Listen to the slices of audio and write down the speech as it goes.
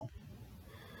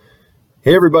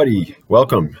Hey everybody,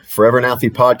 welcome. Forever an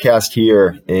Athlete podcast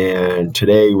here, and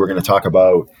today we're going to talk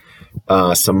about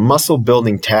some muscle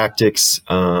building tactics,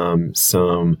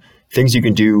 some things you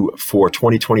can do for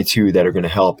 2022 that are going to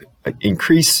help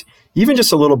increase even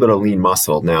just a little bit of lean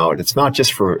muscle. Now, it's not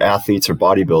just for athletes or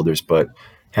bodybuilders, but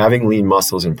having lean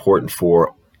muscle is important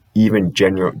for even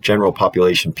general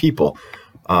population people.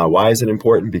 Why is it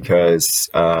important?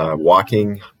 Because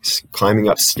walking, climbing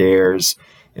up stairs,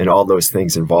 and all those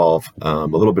things involve a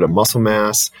little bit of muscle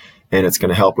mass, and it's going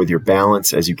to help with your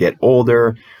balance as you get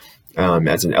older.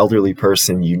 As an elderly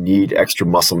person, you need extra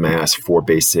muscle mass for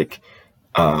basic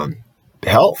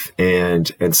health,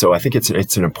 and so I think it's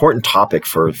an important topic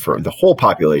for the whole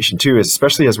population too,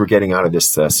 especially as we're getting out of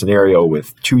this scenario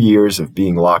with 2 years of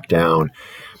being locked down,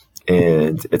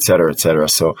 and et cetera, et cetera.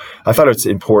 So I thought it's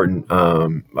important,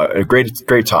 a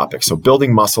great topic. So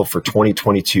building muscle for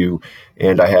 2022,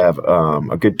 and I have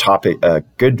a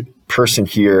good person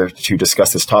here to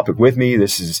discuss this topic with me.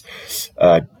 This is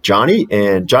Johnny,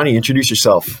 and Johnny, introduce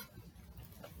yourself.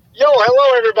 Yo,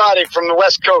 hello everybody from the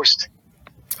West Coast.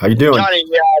 How you doing?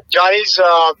 Johnny's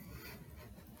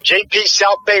JP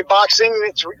South Bay Boxing.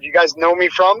 It's where you guys know me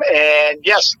from, and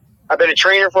yes, I've been a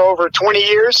trainer for over 20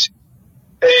 years.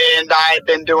 And I've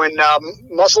been doing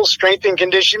muscle strength and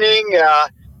conditioning,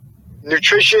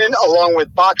 nutrition, along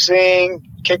with boxing,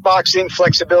 kickboxing,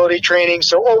 flexibility training.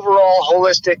 So overall,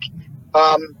 holistic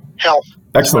health.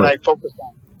 Excellent. Is what I focus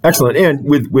on. Excellent. And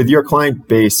with your client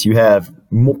base, you have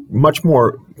much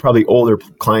more probably older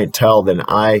clientele than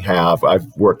I have. I've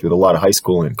worked with a lot of high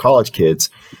school and college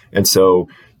kids. And so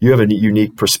you have a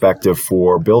unique perspective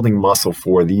for building muscle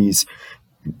for these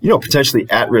potentially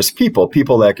at-risk people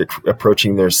that are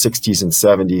approaching their 60s and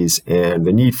 70s, and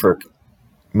the need for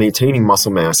maintaining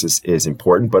muscle mass is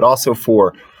important, but also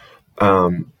for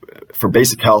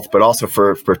basic health, but also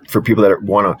for people that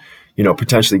want to,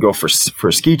 potentially go for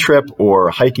a ski trip or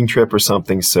a hiking trip or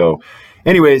something. So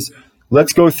anyways,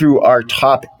 let's go through our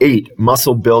top 8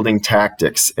 muscle building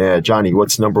tactics. Johnny,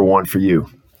 what's number 1 for you?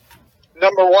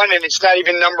 Number 1, and it's not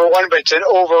even number 1, but it's an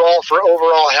overall for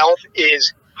overall health,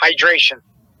 is hydration.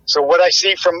 So what I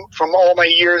see from all my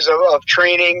years of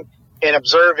training and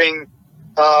observing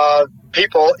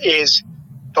people is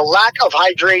the lack of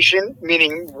hydration,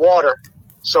 meaning water.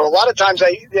 So a lot of times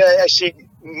I see,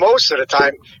 most of the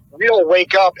time, we don't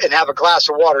wake up and have a glass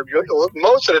of water.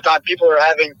 Most of the time people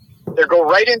they go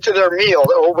right into their meal,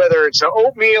 whether it's an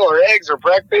oatmeal or eggs or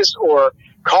breakfast or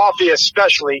coffee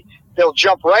especially, they'll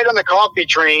jump right on the coffee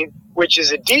train, which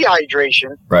is a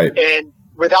dehydration. Right. And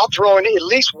without throwing at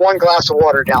least one glass of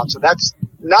water down. So that's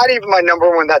not even my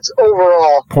number 1. That's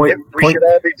overall we should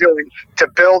all be doing to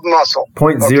build muscle.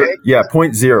 Point zero. Yeah,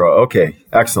 0.0. Okay,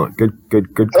 excellent. Good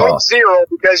call. 0.0,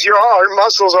 because our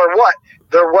muscles are what?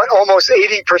 They're almost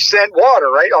 80%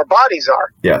 water, right? Our bodies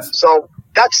are. Yes. So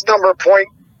that's number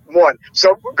 0.1.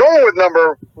 So going with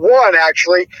number 1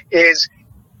 actually is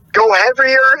go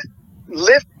heavier,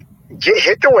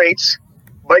 hit the weights,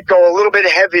 but go a little bit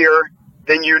heavier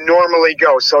than you normally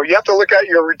go. So you have to look at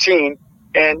your routine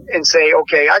and say,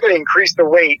 okay, I got to increase the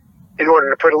weight in order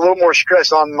to put a little more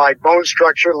stress on my bone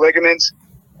structure, ligaments,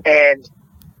 and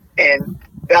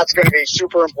that's going to be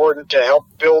super important to help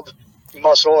build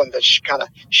muscle and to kind of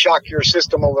shock your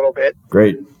system a little bit.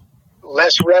 Great.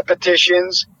 Less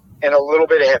repetitions and a little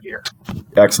bit heavier.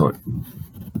 Excellent.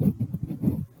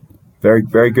 Very,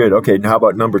 very good. Okay, now how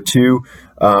about number 2?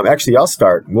 Actually, I'll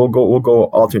start. We'll go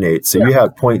alternate. So You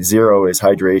have 0.0 is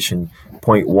hydration,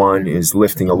 0.1 is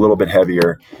lifting a little bit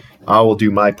heavier. I will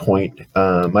do my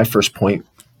first point,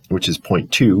 which is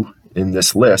 0.2 in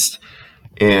this list.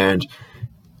 And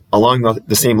along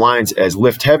the same lines as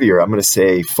lift heavier, I'm going to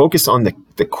say focus on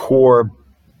the core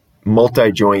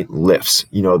multi-joint lifts.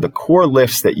 The core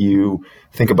lifts that you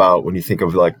think about when you think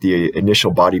of like the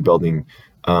initial bodybuilding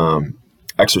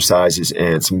exercises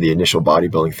and some of the initial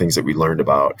bodybuilding things that we learned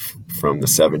about from the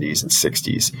 70s and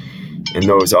 60s. And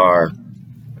those are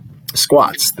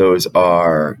squats. Those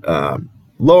are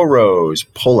low rows,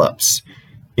 pull-ups,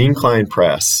 incline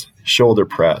press, shoulder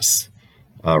press,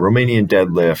 Romanian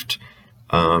deadlift,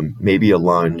 maybe a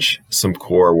lunge, some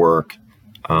core work,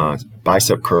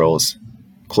 bicep curls,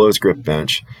 closed grip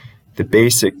bench, the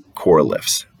basic core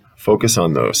lifts. Focus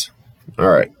on those. All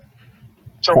right.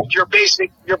 So your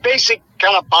basic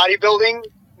kind of bodybuilding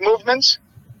movements?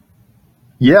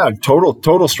 Yeah,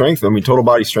 total strength. I mean, total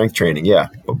body strength training. Yeah,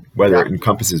 whether it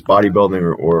encompasses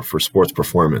bodybuilding or for sports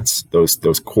performance, those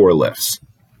core lifts.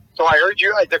 So I heard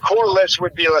you. The core lifts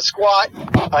would be a squat,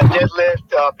 a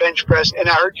deadlift, bench press, and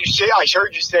I heard you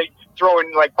say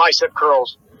throwing like bicep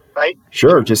curls, right?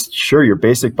 Sure, your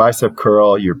basic bicep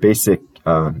curl, your basic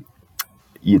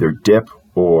either dip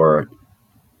or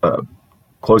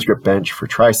close grip bench for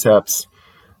triceps,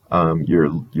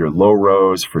 your low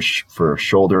rows for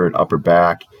shoulder and upper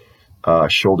back,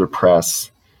 shoulder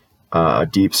press, a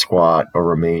deep squat, a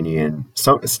Romanian,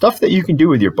 some stuff that you can do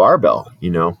with your barbell.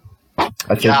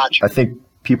 I think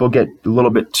people get a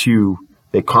little bit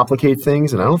they complicate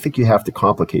things, and I don't think you have to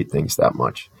complicate things that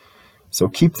much. So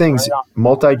keep things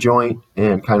multi-joint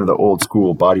and kind of the old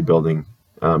school bodybuilding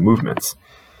movements.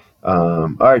 All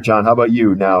right, John, how about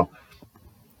you now?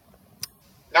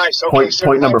 Nice. Okay,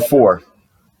 point number 4.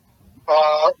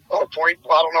 I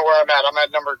don't know where I'm at. I'm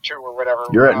at number 2 or whatever.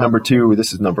 You're at number 2.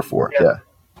 This is number 4. Yeah.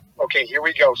 Okay, here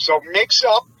we go. So mix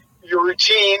up your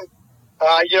routine.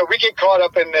 We get caught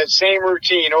up in the same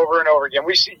routine over and over again.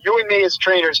 We see, you and me as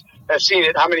trainers have seen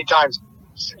it how many times?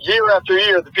 Year after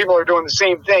year, the people are doing the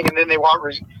same thing, and then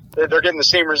they're getting the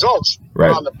same results. Right.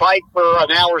 They're on the bike for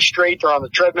an hour straight, they're on the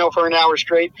treadmill for an hour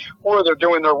straight, or they're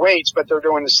doing their weights, but they're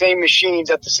doing the same machines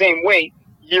at the same weight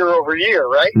year over year,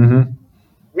 right? Mm-hmm.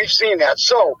 We've seen that.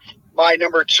 So my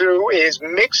number 2 is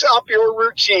mix up your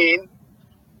routine.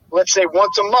 Let's say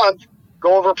once a month,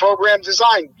 go over program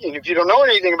design. And if you don't know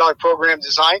anything about program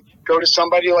design, go to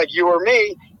somebody like you or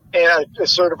me, a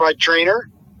certified trainer,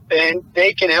 and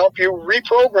they can help you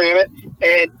reprogram it,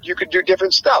 and you could do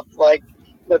different stuff. Like,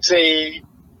 let's say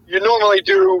you normally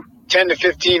do 10 to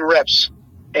 15 reps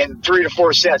and 3 to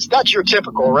 4 sets. That's your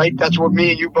typical, right? That's what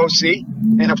me and you both see.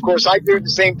 And, of course, I do the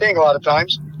same thing a lot of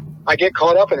times. I get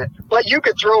caught up in it. But you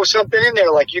could throw something in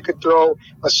there, like you could throw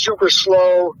a super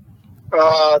slow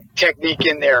technique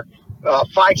in there.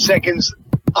 5 seconds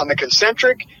on the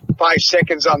concentric, 5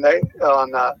 seconds on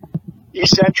the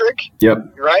eccentric.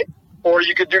 Yep. Right? Or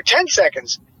you could do 10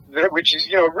 seconds, which is,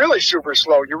 really super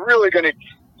slow. You're really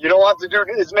you don't have to do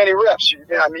as many reps.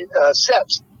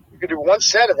 Sets. You could do 1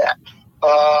 set of that.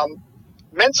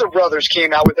 Mensa Brothers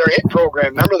came out with their HIIT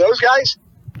program. Remember those guys?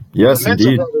 Yes,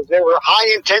 indeed. Brothers, they were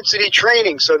high intensity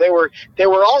training, so they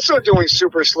were also doing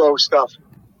super slow stuff.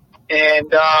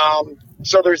 And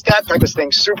so there's that type of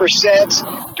thing. Supersets,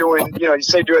 doing, you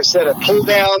say do a set of pull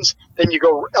downs, then you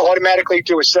go automatically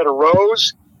do a set of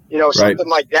rows. Something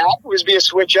like that would be a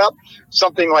switch up.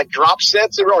 Something like drop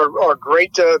sets are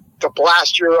great to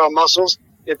blast your muscles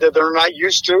that they're not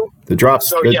used to. The drop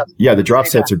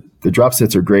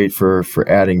sets are great for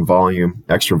adding volume,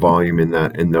 extra volume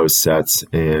in those sets.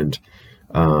 And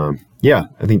I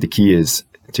think the key is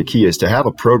to have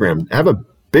a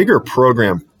bigger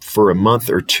program for a month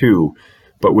or 2,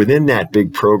 but within that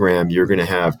big program, you're going to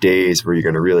have days where you're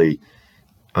going to really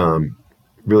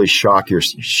shock your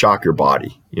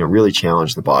body, really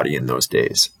challenge the body in those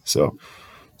days. So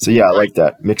yeah, I like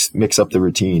that. Mix up the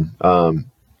routine.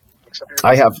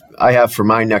 I have for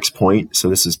my next point. So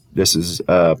this is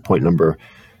point number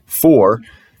 4.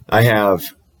 I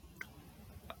have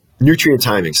nutrient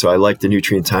timing. So I like the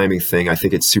nutrient timing thing. I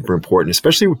think it's super important,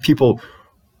 especially with people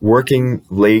working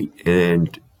late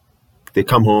and they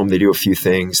come home, they do a few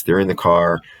things, they're in the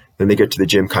car, then they get to the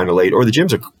gym kind of late, or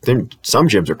some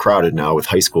gyms are crowded now with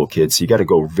high school kids. So you got to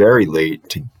go very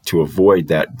late to avoid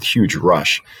that huge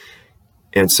rush.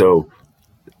 And so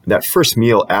that first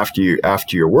meal after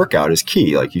your workout is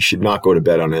key. Like, you should not go to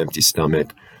bed on an empty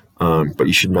stomach, but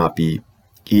you should not be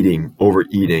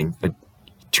overeating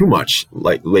too much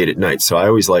like late at night. So I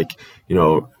always like,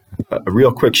 a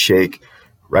real quick shake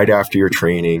right after your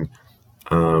training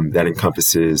that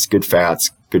encompasses good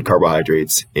fats, good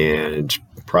carbohydrates, and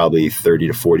probably 30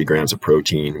 to 40 grams of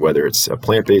protein, whether it's a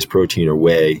plant-based protein or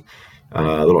whey,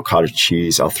 a little cottage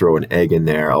cheese. I'll throw an egg in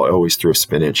there. I'll always throw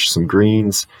spinach, some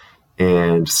greens,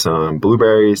 and some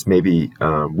blueberries, maybe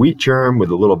wheat germ with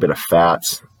a little bit of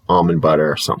fats, almond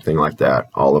butter, something like that,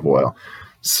 olive oil.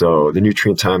 So the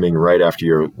nutrient timing right after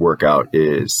your workout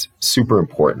is super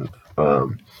important.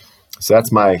 So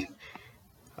that's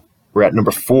we're at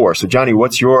number 4. So Johnny,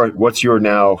 what's your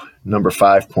now number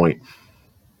 5 point?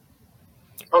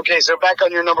 Okay, so back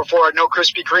on your number 4, no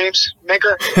Krispy Kremes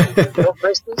maker, no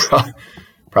Krispies.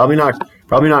 Probably not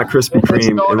Krispy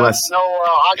Kreme unless no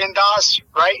Haagen-Dazs,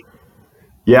 right?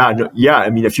 Yeah. I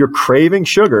mean, if you're craving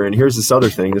sugar, and here's this other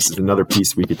thing, this is another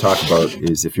piece we could talk about,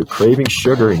 is if you're craving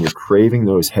sugar and you're craving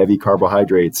those heavy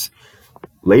carbohydrates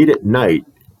late at night,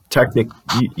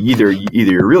 either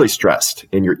you're really stressed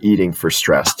and you're eating for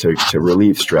stress to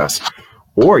relieve stress,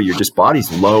 or your body's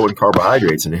low in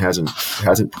carbohydrates and it hasn't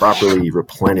properly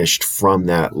replenished from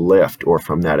that lift or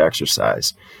from that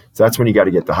exercise. So that's when you got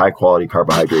to get the high quality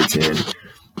carbohydrates in.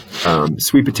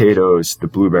 Sweet potatoes, the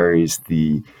blueberries,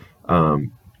 the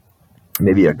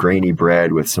maybe a grainy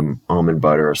bread with some almond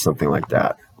butter or something like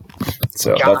that.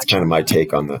 So That's kind of my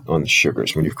take on the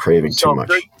sugars when you're craving too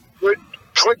much. Good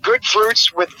good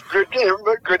fruits with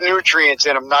good nutrients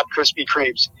in them, not Krispy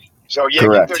Kremes. So yeah,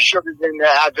 Correct. get those sugars in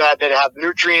that have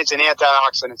nutrients and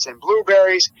antioxidants in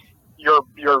blueberries.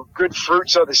 Your good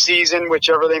fruits of the season,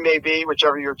 whichever they may be,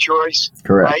 whichever your choice.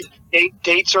 Correct. Right?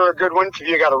 Dates are a good one if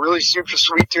you got a really super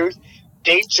sweet tooth.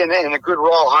 Dates and a good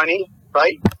raw honey,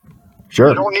 right? Sure.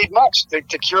 You don't need much to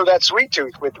cure that sweet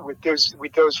tooth with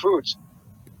those foods.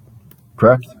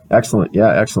 Correct. Excellent.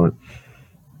 Yeah, excellent.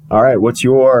 All right. What's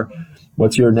your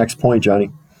next point, Johnny?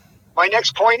 My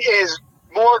next point is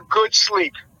more good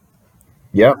sleep.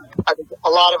 Yep. I think a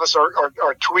lot of us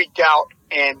are tweaked out,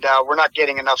 and we're not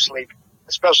getting enough sleep,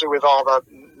 especially with all the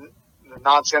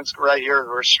nonsense right here.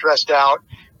 We're stressed out.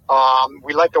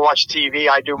 We like to watch TV.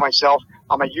 I do myself.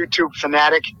 I'm a YouTube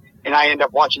fanatic, and I end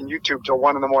up watching YouTube till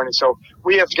 1 a.m. So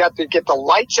we have got to get the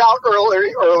lights out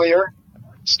earlier,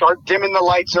 start dimming the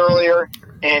lights earlier,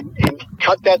 and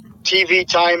cut that TV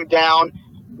time down.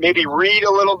 Maybe read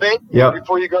a little bit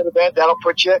before you go to bed. That'll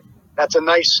put you. That's a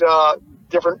nice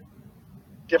different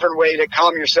way to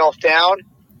calm yourself down.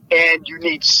 And you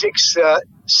need 6 to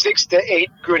 8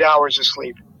 good hours of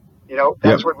sleep.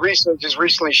 That's what research is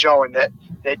recently showing, that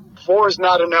 4 is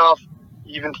not enough,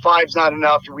 even 5 is not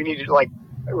enough. We need to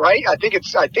right? I think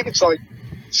it's like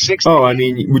 6. Oh, I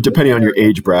mean, depending on your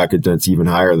age bracket, that's even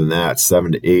higher than that.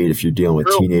 7 to 8. If you're dealing with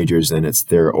teenagers, then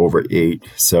they're over 8.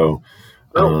 So,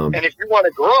 and if you want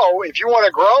to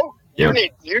grow, you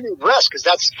need rest, because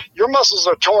that's your muscles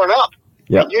are torn up.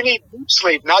 Yeah. And you need deep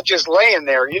sleep, not just laying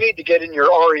there. You need to get in your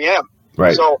REM.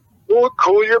 Right. So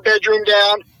cool your bedroom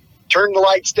down, turn the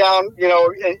lights down,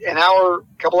 an hour,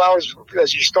 couple hours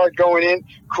as you start going in,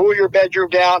 cool your bedroom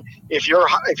down. If you're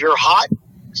hot,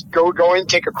 go in,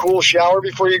 take a cool shower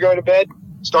before you go to bed.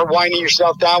 Start winding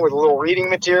yourself down with a little reading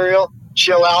material,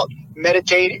 chill out,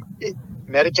 meditate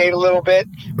a little bit,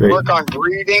 Great. Work on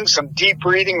breathing, some deep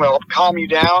breathing will help calm you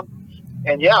down.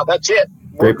 And yeah, that's it.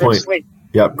 Great point. Sleep.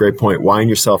 Yep, great point. Wind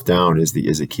yourself down is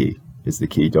the key.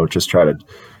 Don't just try to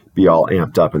be all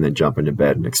amped up and then jump into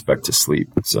bed and expect to sleep.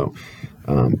 So,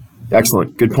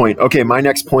 excellent. Good point. Okay, my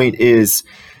next point is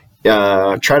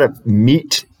try to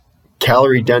meet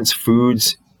calorie-dense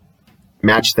foods,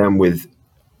 match them with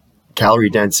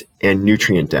calorie-dense and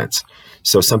nutrient-dense.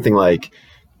 So something like,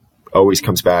 always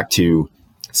comes back to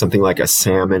something like a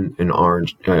salmon, an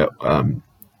orange,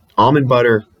 almond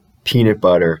butter, peanut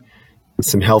butter,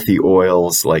 some healthy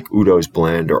oils like Udo's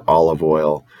blend or olive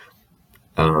oil,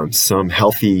 some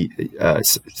healthy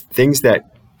things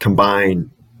that combine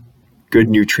good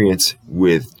nutrients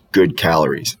with good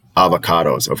calories.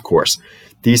 Avocados, of course.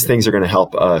 These things are going to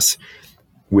help us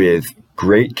with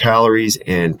great calories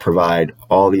and provide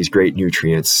all these great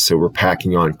nutrients. So we're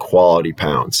packing on quality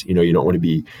pounds. You don't want to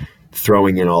be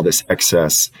throwing in all this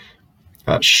excess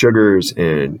sugars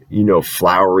and,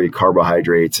 floury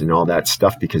carbohydrates and all that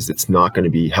stuff, because it's not going to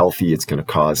be healthy. It's going to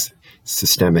cause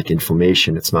systemic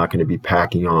inflammation. It's not going to be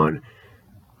packing on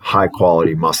high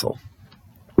quality muscle.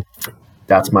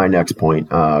 That's my next point.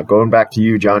 Going back to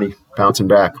you, Johnny, bouncing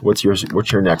back. What's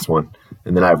your next one?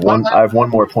 And then I have one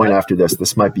more point after this.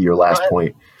 This might be your last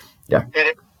point. Yeah.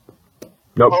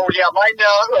 Nope. Oh yeah,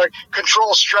 mine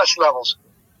control stress levels.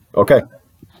 Okay.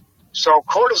 So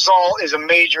cortisol is a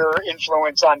major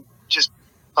influence on just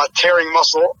tearing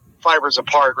muscle fibers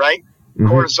apart, right? Mm-hmm.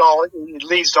 Cortisol, it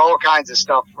leads to all kinds of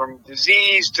stuff, from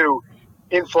disease to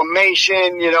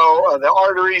inflammation, the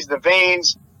arteries, the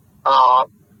veins, all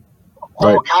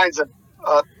kinds of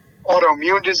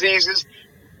autoimmune diseases,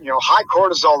 high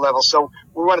cortisol levels. So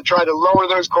we want to try to lower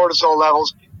those cortisol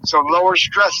levels, so lower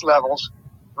stress levels,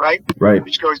 right? Right.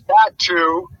 Which goes back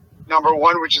to number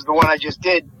 1, which is the one I just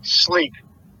did, sleep.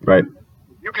 Right.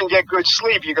 You can get good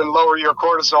sleep, you can lower your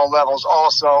cortisol levels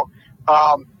also.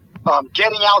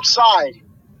 Getting outside,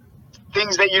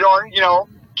 things that you don't,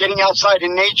 getting outside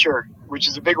in nature, which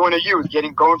is a big one of youth,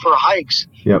 going for hikes,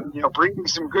 yep. Breathing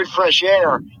some good fresh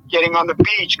air, getting on the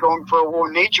beach, going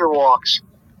for nature walks,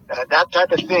 that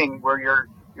type of thing where you're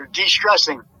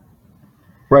de-stressing.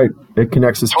 Right. It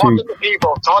connects us talking to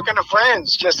people, talking to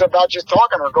friends, just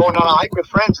talking or going on a hike with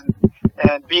friends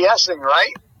and BSing,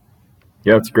 right?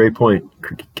 Yeah, it's a great point.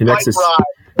 Connects us.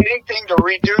 Anything to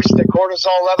reduce the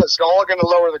cortisol levels. It's all going to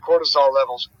lower the cortisol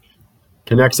levels.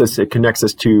 It connects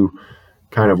us to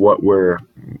kind of what we're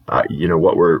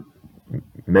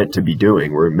meant to be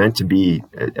doing. We're meant to be,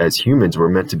 as humans, we're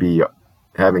meant to be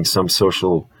having some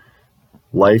social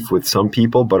life with some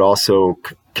people, but also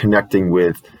connecting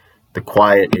with the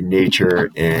quiet in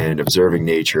nature and observing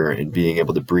nature and being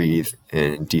able to breathe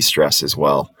and de-stress as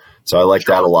well. So I like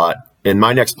that a lot. And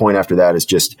my next point after that is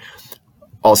just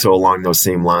also along those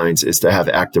same lines, is to have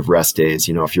active rest days.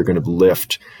 If you're going to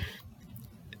lift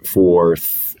for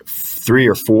 3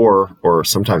 or 4 or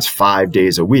sometimes 5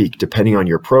 days a week, depending on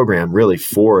your program. Really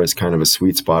 4 is kind of a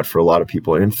sweet spot for a lot of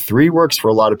people, and 3 works for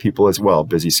a lot of people as well,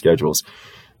 busy schedules.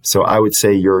 So I would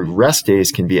say your rest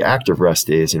days can be active rest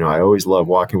days. I always love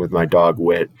walking with my dog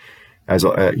Wit, as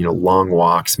long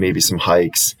walks, maybe some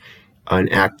hikes. An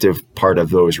active part of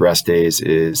those rest days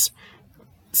is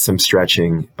some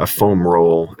stretching, a foam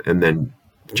roll, and then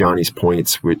Johnny's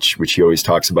points, which he always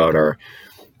talks about, are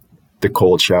the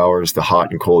cold showers, the hot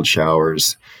and cold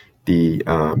showers, the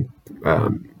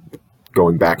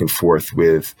going back and forth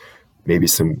with maybe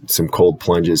some cold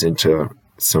plunges into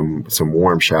some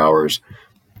warm showers.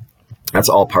 That's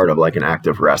all part of like an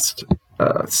active rest.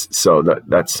 So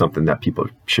that's something that people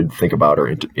should think about or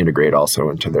integrate also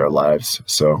into their lives.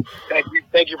 So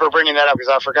thank you for bringing that up, because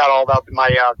I forgot all about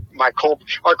our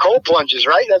cold plunges.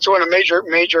 Right, that's one a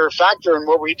major factor in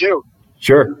what we do.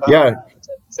 Sure, yeah.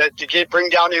 To bring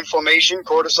down inflammation,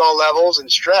 cortisol levels,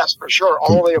 and stress, for sure,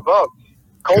 all of the above.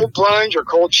 Cold plunge or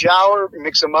cold shower,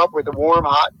 mix them up with the warm,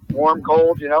 hot, warm,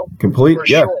 cold. Complete. For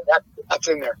yeah, sure, that's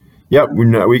in there. Yeah,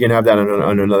 we can have that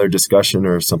on another discussion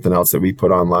or something else that we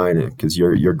put online, because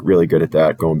you're really good at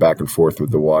that, going back and forth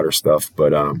with the water stuff.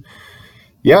 But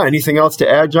yeah, anything else to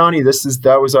add, Johnny?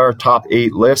 That was our top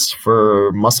 8 list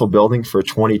for muscle building for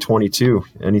 2022.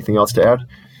 Anything else to add?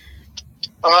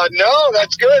 No,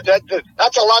 that's good.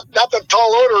 That's a lot. That's a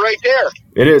tall order right there.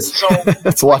 It is. So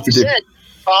that's a lot to do.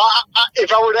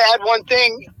 If I were to add one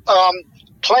thing,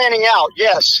 planning out.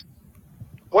 Yes,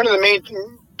 one of the main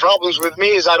problems with me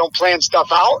is I don't plan stuff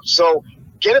out. So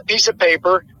get a piece of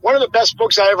paper. One of the best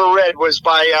books I ever read was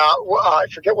by I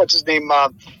forget what's his name.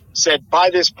 Said buy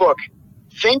this book,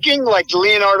 Thinking Like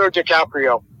Leonardo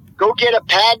DiCaprio. Go get a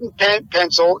pad and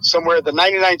pencil somewhere at the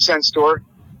 99-cent store.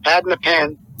 Pad and a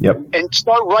pen. Yep. And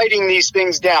start writing these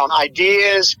things down,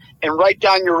 ideas, and write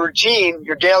down your routine,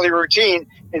 your daily routine,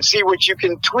 and see what you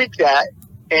can tweak that,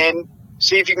 and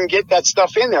see if you can get that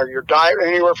stuff in there. Your diet,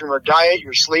 anywhere from your diet,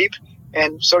 your sleep.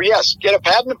 And so, yes, get a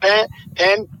pad and a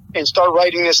pen and start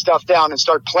writing this stuff down and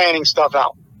start planning stuff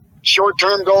out.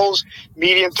 Short-term goals,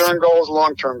 medium-term goals,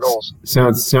 long-term goals.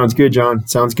 Sounds good, John.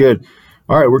 Sounds good.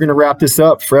 All right, we're going to wrap this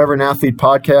up. Forever an Athlete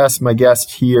podcast. My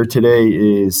guest here today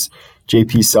is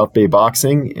JP South Bay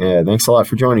Boxing. Thanks a lot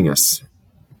for joining us.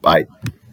 Bye.